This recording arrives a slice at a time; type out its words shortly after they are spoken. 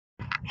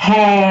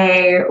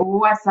Hey,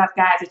 what's up,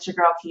 guys? It's your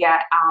girl Kia.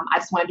 I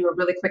just want to do a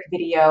really quick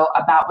video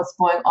about what's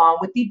going on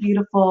with the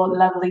beautiful,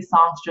 lovely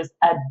songstress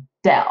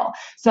Adele.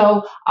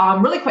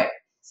 Really quick.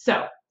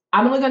 So,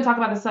 I'm only going to talk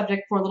about the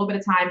subject for a little bit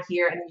of time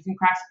here, and then you can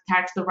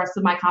catch the rest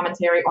of my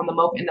commentary on the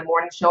Mocha in the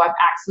Morning Show. I've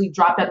actually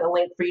dropped out the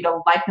link for you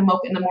to like the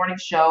Mocha in the Morning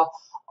Show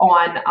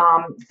on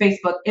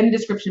Facebook in the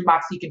description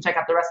box so you can check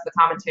out the rest of the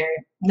commentary,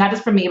 not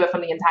just from me, but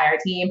from the entire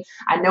team.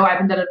 I know I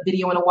haven't done a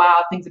video in a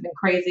while. Things have been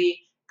crazy,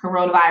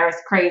 coronavirus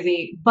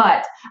crazy,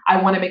 but I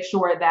want to make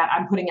sure that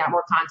I'm putting out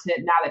more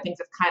content now that things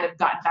have kind of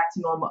gotten back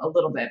to normal a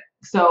little bit.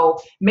 So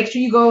make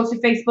sure you go to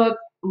Facebook,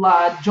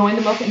 join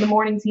the Mocha in the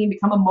Morning team,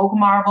 become a Mocha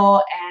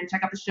Marvel, and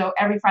check out the show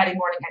every Friday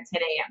morning at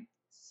 10 a.m.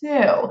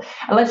 So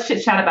let's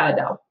chit chat about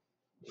Adele.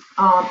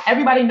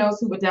 Everybody knows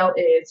who Adele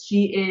is.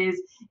 She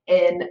is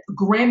an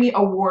Grammy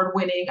Award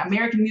winning,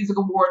 American Music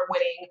Award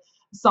winning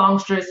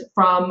songstress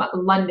from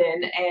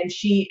London, and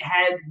she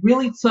had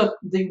really took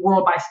the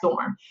world by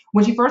storm.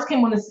 When she first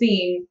came on the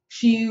scene,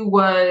 she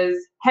was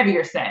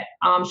heavier set.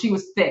 She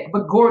was thick,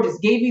 but gorgeous.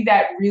 Gave you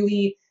that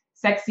really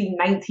sexy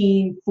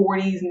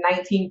 1940s,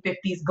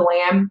 1950s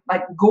glam,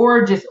 like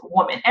gorgeous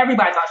woman.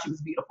 Everybody thought she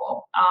was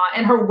beautiful.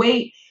 And her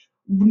weight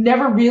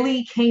never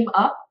really came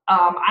up.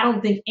 I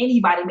don't think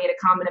anybody made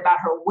a comment about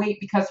her weight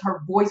because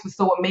her voice was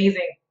so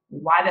amazing.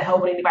 Why the hell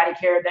would anybody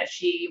care that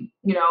she,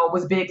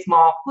 was big,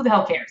 small? Who the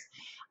hell cares?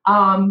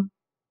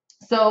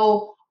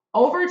 So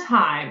over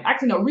time,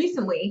 actually no,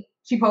 recently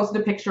she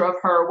posted a picture of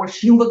her where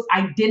she looks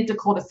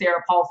identical to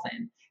Sarah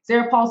Paulson.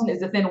 Sarah Paulson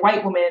is the thin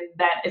white woman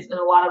that is in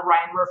a lot of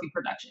Ryan Murphy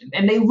productions,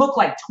 and they look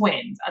like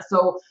twins.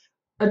 So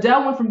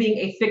Adele went from being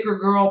a thicker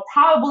girl,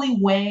 probably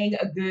weighing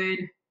a good,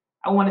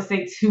 I want to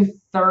say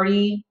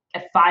 230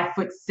 at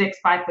 5'6",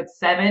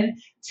 5'7",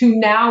 to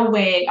now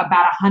weighing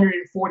about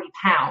 140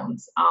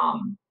 pounds.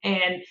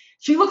 And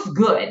she looks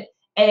good.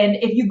 And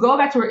if you go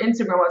back to her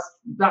Instagram, I was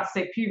about to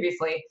say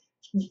previously,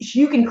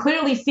 you can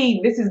clearly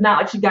see this is not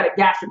like she got a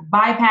gastric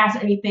bypass or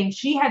anything.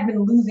 She had been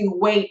losing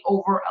weight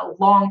over a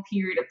long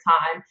period of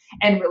time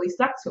and really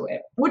stuck to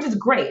it, which is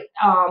great.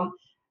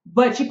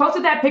 But she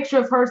posted that picture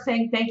of her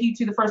saying thank you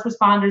to the first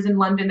responders in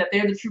London, that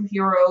they're the true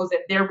heroes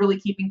and they're really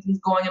keeping things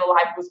going and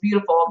alive. It was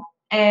beautiful.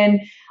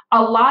 And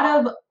a lot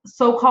of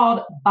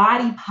so-called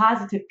body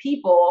positive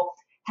people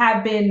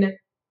have been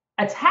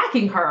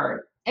attacking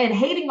her and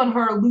hating on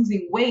her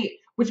losing weight,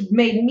 which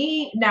made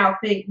me now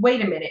think, wait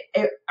a minute,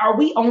 are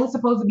we only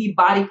supposed to be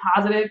body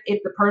positive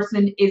if the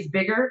person is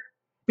bigger?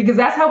 Because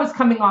that's how it's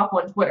coming off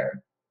on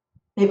Twitter.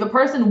 If a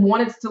person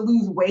wanted to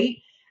lose weight,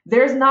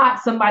 there's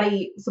not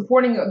somebody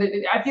supporting.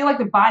 I feel like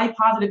the body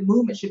positive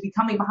movement should be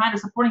coming behind her,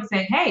 supporting,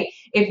 saying, hey,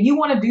 if you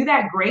want to do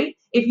that, great.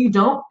 If you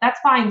don't, that's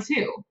fine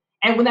too.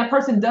 And when that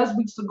person does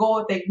reach the goal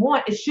that they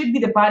want, it should be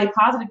the body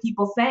positive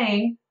people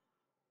saying,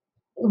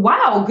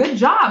 wow, good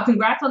job.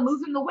 Congrats on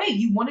losing the weight.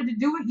 You wanted to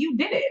do it, you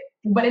did it.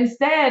 But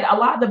instead, a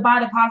lot of the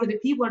body positive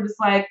people are just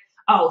like,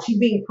 oh, she's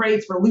being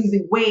praised for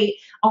losing weight.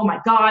 Oh my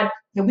God,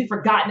 have we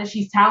forgotten that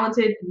she's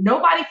talented?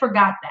 Nobody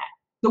forgot that.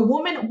 The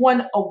woman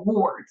won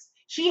awards.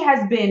 She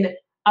has been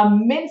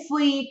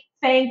immensely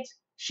thanked.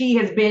 She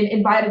has been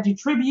invited to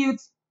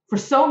tributes for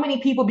so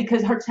many people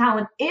because her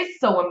talent is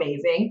so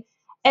amazing.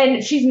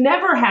 And she's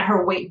never had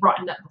her weight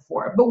brought up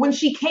before. But when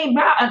she came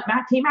out and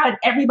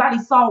everybody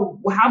saw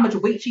how much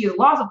weight she has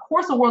lost, of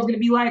course the world's going to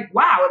be like,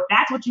 wow, if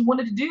that's what you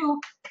wanted to do,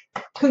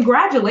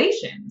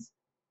 congratulations.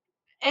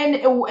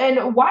 And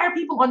why are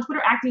people on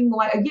Twitter acting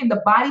like, again,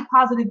 the body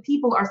positive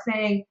people are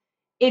saying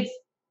it's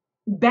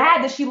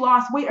bad that she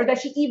lost weight or that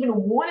she even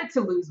wanted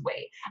to lose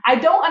weight? I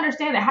don't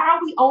understand that. How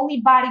are we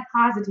only body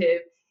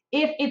positive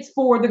if it's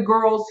for the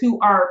girls who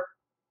are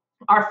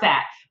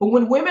fat? But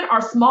when women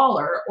are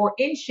smaller or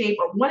in shape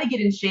or want to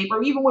get in shape,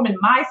 or even women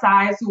my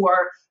size who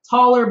are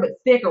taller but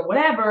thick or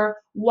whatever,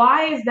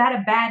 why is that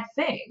a bad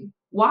thing?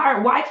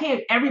 Why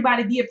can't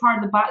everybody be a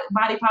part of the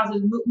body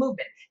positive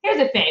movement? Here's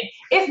the thing.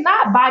 It's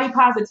not body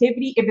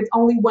positivity if it's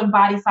only one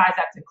body size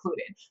that's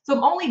included. So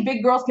if only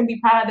big girls can be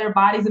proud of their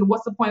bodies, then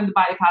what's the point of the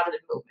body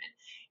positive movement?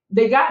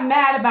 They got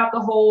mad about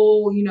the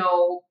whole,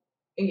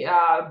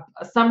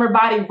 a summer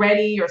body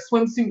ready or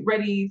swimsuit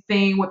ready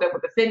thing with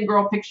the thin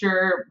girl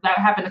picture that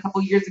happened a couple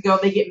of years ago.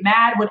 They get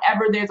mad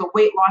whenever there's a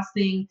weight loss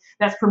thing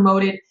that's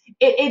promoted.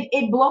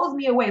 It blows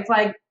me away. It's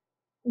like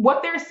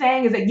what they're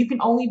saying is that you can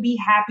only be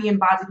happy and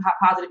body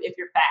positive if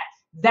you're fat.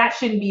 That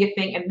shouldn't be a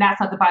thing, and that's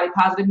not the body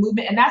positive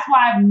movement. And that's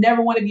why I've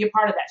never want to be a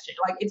part of that shit.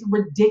 Like, it's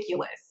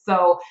ridiculous.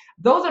 So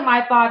those are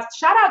my thoughts.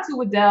 Shout out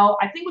to Adele.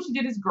 I think what she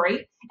did is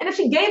great. And if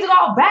she gains it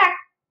all back,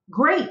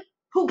 great.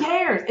 Who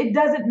cares? It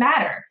doesn't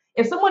matter.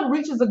 If someone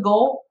reaches a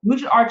goal, we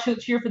should all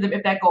cheer for them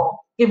if that goal.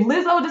 If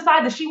Lizzo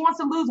decides that she wants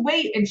to lose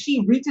weight and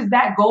she reaches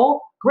that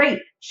goal, great.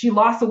 She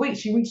lost the weight.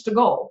 She reached a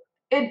goal.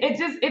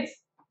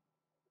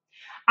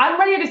 I'm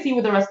ready to see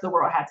what the rest of the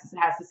world has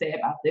to say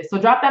about this. So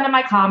drop that in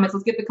my comments.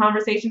 Let's get the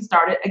conversation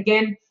started.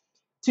 Again,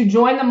 to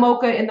join the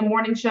Mocha in the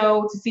Morning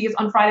Show, to see us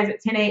on Fridays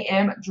at 10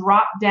 a.m.,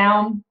 drop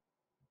down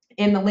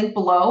in the link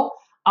below.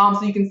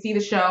 So you can see the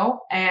show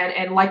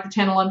and like the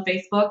channel on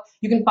Facebook.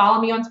 You can follow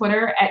me on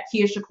Twitter at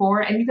Kia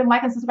Shakoor, and you can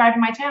like and subscribe to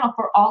my channel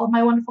for all of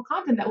my wonderful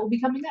content that will be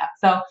coming up.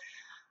 So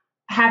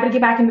happy to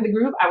get back into the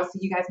groove. I will see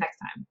you guys next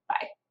time.